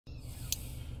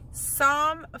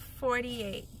Psalm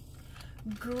 48.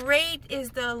 Great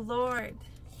is the Lord,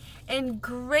 and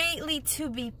greatly to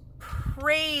be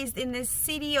praised in the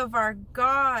city of our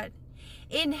God,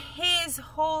 in his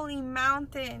holy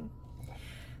mountain.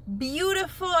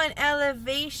 Beautiful in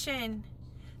elevation,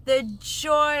 the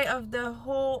joy of the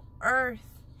whole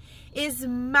earth is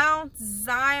Mount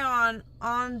Zion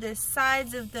on the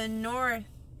sides of the north,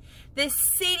 the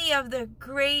city of the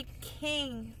great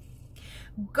King.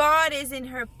 God is in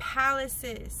her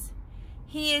palaces.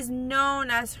 He is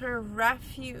known as her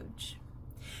refuge.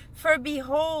 For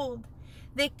behold,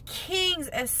 the kings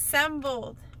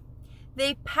assembled.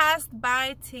 They passed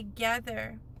by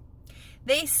together.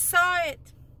 They saw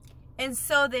it, and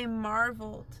so they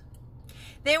marveled.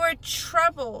 They were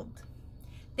troubled.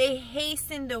 They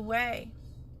hastened away.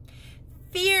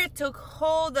 Fear took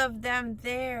hold of them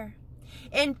there,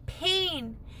 and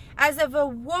pain as of a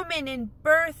woman in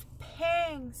birth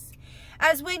pangs,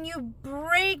 as when you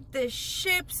break the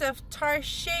ships of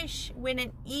Tarshish with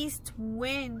an east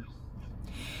wind.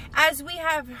 As we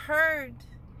have heard,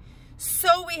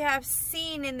 so we have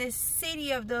seen in the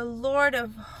city of the Lord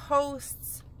of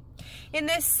hosts, in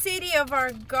the city of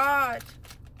our God.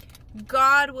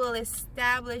 God will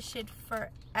establish it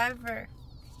forever.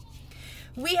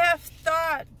 We have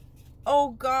thought, O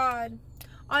God,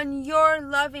 on your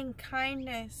loving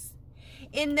kindness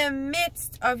in the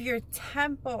midst of your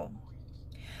temple,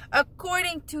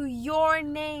 according to your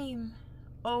name,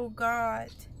 O God.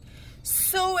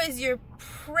 So is your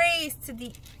praise to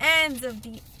the ends of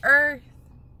the earth.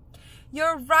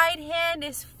 Your right hand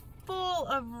is full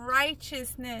of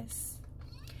righteousness.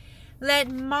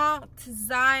 Let Mount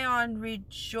Zion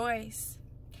rejoice.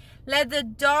 Let the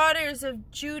daughters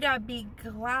of Judah be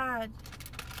glad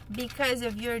because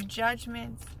of your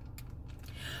judgments.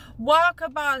 Walk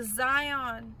about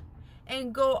Zion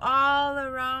and go all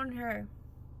around her.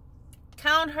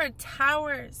 Count her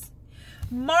towers.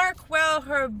 Mark well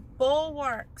her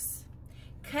bulwarks.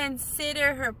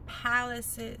 Consider her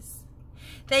palaces,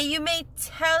 that you may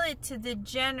tell it to the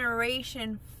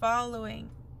generation following.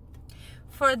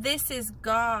 For this is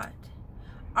God,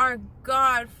 our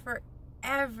God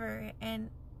forever and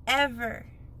ever.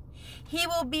 He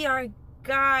will be our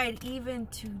guide even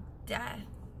to death.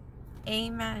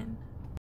 Amen.